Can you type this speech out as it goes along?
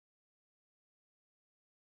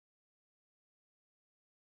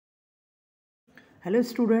Hello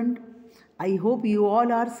student, I hope you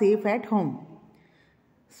all are safe at home.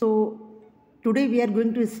 So today we are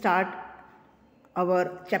going to start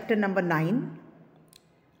our chapter number 9,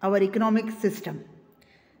 our economic system.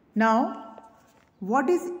 Now, what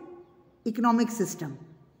is economic system?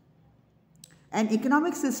 An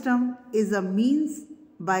economic system is a means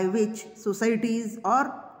by which societies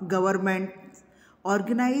or governments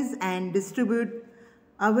organize and distribute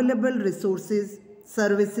available resources,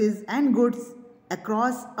 services and goods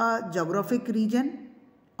across a geographic region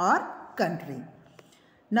or country.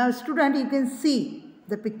 Now student, you can see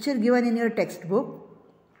the picture given in your textbook,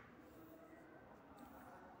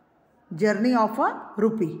 journey of a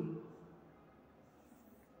rupee.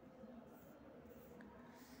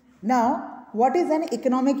 Now, what is an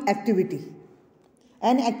economic activity?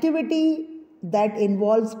 An activity that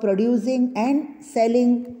involves producing and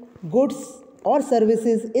selling goods or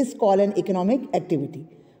services is called an economic activity.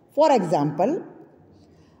 For example,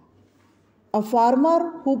 a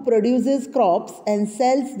farmer who produces crops and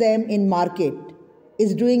sells them in market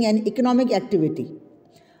is doing an economic activity.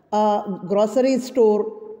 A grocery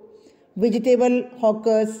store, vegetable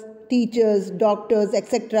hawkers, teachers, doctors,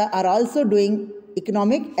 etc. are also doing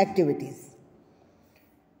economic activities.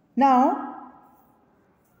 Now,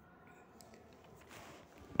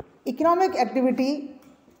 economic activity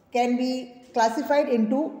can be classified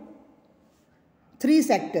into three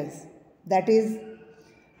sectors, that is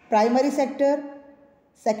primary sector,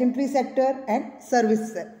 secondary sector and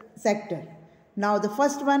service sector. Now the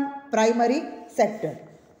first one, primary sector.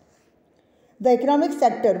 The economic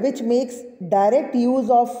sector which makes direct use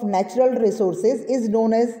of natural resources is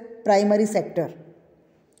known as primary sector.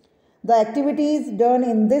 The activities done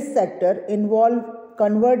in this sector involve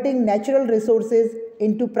converting natural resources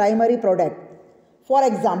into primary product. For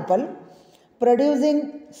example,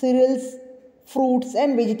 producing cereals, fruits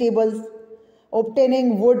and vegetables,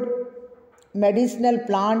 obtaining wood, medicinal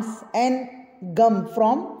plants and gum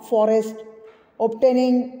from forest,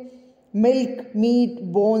 obtaining milk,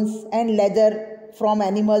 meat, bones and leather from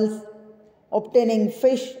animals, obtaining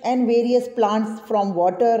fish and various plants from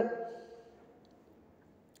water,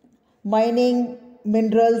 mining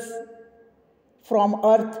minerals from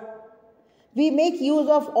earth. We make use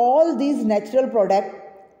of all these natural products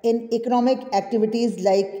in economic activities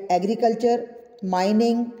like agriculture,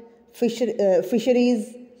 mining,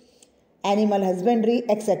 fisheries, animal husbandry,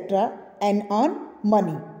 etc. and earn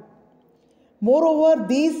money. Moreover,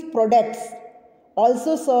 these products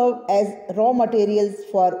also serve as raw materials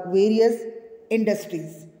for various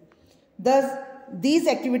industries. Thus, these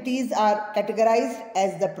activities are categorized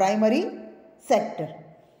as the primary sector.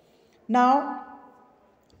 Now,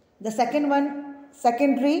 the second one,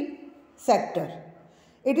 secondary sector.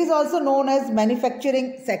 It is also known as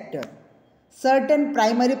manufacturing sector. Certain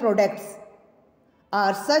primary products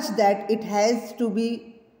are such that it has to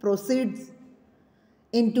be proceeds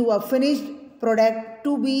into a finished product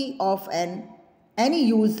to be of any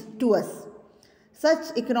use to us.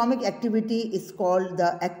 Such economic activity is called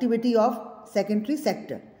the activity of secondary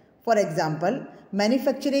sector. For example,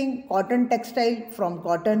 manufacturing cotton textile from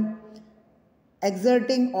cotton,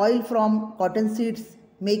 extracting oil from cotton seeds,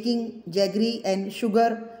 making jaggery and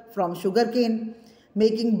sugar from sugarcane,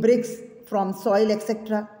 making bricks from soil,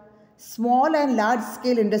 etc. Small and large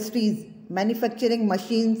scale industries, manufacturing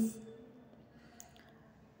machines,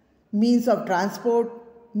 means of transport,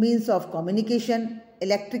 means of communication,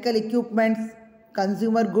 electrical equipments,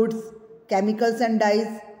 consumer goods, chemicals and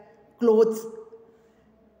dyes, clothes,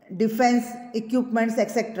 defense equipments,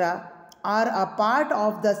 etc. are a part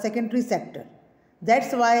of the secondary sector.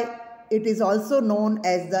 That's why it is also known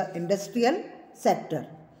as the industrial sector.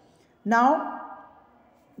 Now,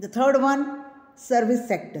 the third one, service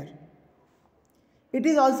sector. It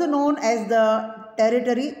is also known as the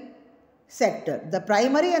tertiary sector. The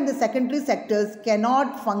primary and the secondary sectors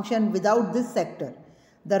cannot function without this sector.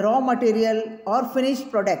 The raw material or finished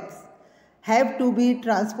products have to be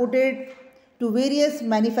transported to various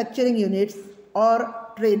manufacturing units or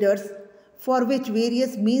traders, for which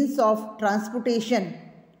various means of transportation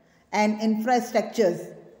and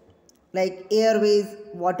infrastructures like airways,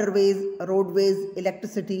 waterways, roadways,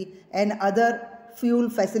 electricity and other fuel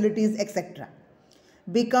facilities, etc.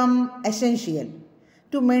 become essential.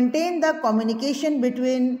 To maintain the communication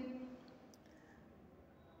between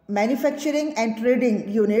manufacturing and trading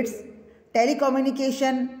units,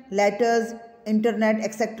 telecommunication, letters, internet,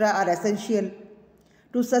 etc. are essential.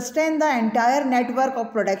 To sustain the entire network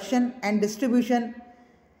of production and distribution,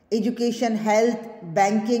 education, health,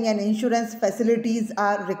 banking and insurance facilities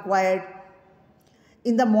are required.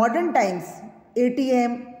 In the modern times,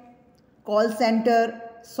 ATM, call center,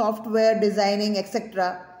 software designing,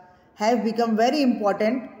 etc., have become very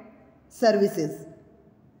important services.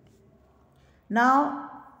 Now,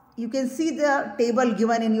 you can see the table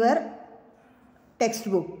given in your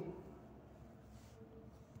textbook.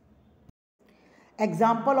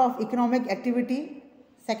 Example of economic activity.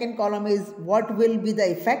 Second column is what will be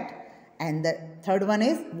the effect, and the third one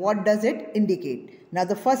is what does it indicate. Now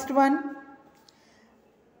the first one,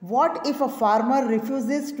 what if a farmer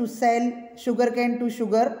refuses to sell sugarcane to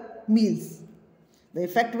sugar mills? The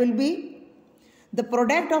effect will be the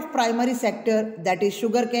product of primary sector, that is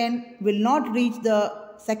sugarcane, will not reach the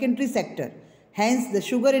secondary sector. Hence the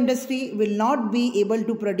sugar industry will not be able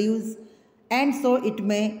to produce, and so it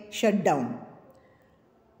may shut down.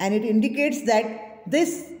 And it indicates that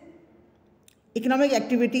this economic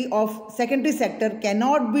activity of secondary sector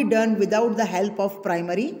cannot be done without the help of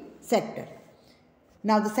primary sector.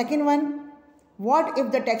 Now the second one, what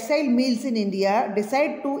if the textile mills in India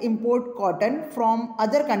decide to import cotton from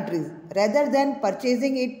other countries rather than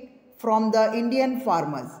purchasing it from the Indian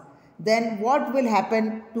farmers? Then what will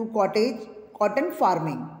happen to cotton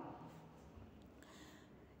farming?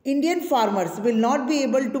 Indian farmers will not be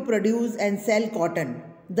able to produce and sell cotton.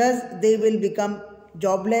 Thus, they will become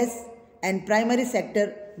jobless and primary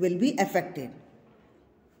sector will be affected.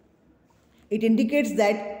 It indicates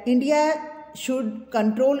that India should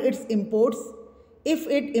control its imports. If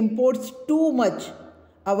it imports too much,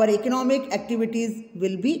 our economic activities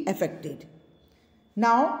will be affected.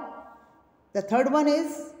 Now, the third one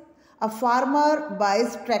is a farmer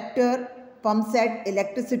buys tractor, pump set,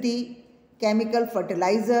 electricity, chemical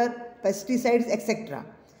fertilizer, pesticides, etc.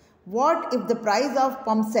 What if the price of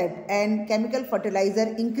pump set and chemical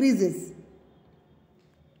fertilizer increases?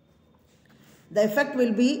 The effect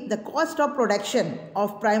will be the cost of production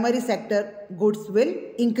of primary sector goods will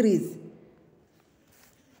increase.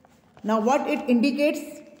 Now what it indicates?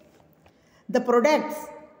 The products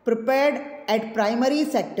prepared at primary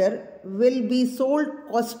sector will be sold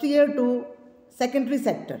costlier to secondary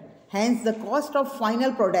sector. Hence the cost of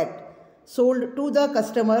final product sold to the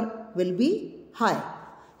customer will be high.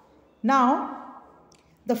 Now,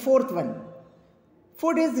 the fourth one,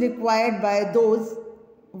 food is required by those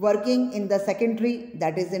working in the secondary,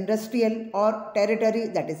 that is industrial, or tertiary,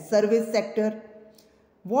 that is service sector.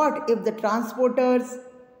 What if the transporters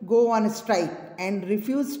go on strike and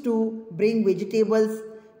refuse to bring vegetables,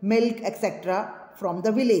 milk, etc. from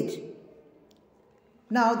the village?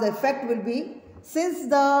 Now, the effect will be, since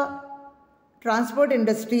the transport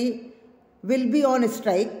industry will be on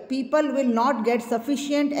strike, people will not get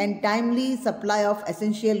sufficient and timely supply of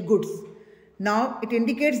essential goods. Now it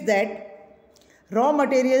indicates that raw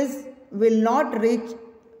materials will not reach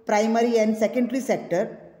primary and secondary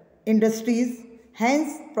sector industries.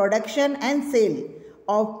 Hence production and sale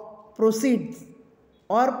of proceeds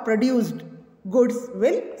or produced goods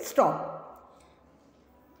will stop.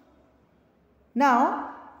 Now,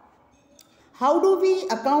 how do we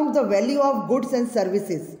account the value of goods and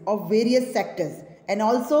services of various sectors and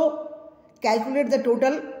also calculate the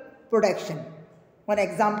total production? One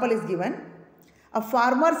example is given. A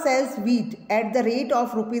farmer sells wheat at the rate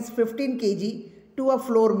of rupees 15 kg to a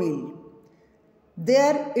flour mill.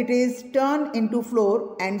 There it is turned into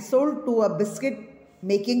flour and sold to a biscuit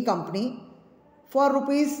making company for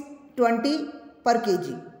rupees 20 per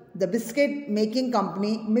kg. The biscuit making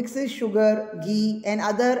company mixes sugar, ghee and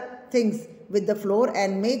other things with the flour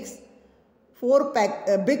and makes 4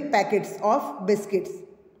 big packets of biscuits.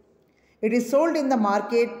 It is sold in the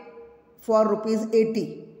market for rupees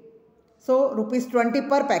 80. So rupees 20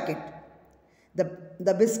 per packet.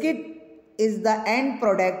 The biscuit is the end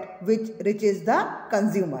product which reaches the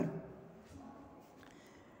consumer.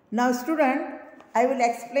 Now student, I will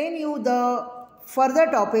explain you the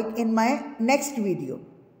further topic in my next video.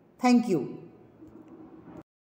 Thank you.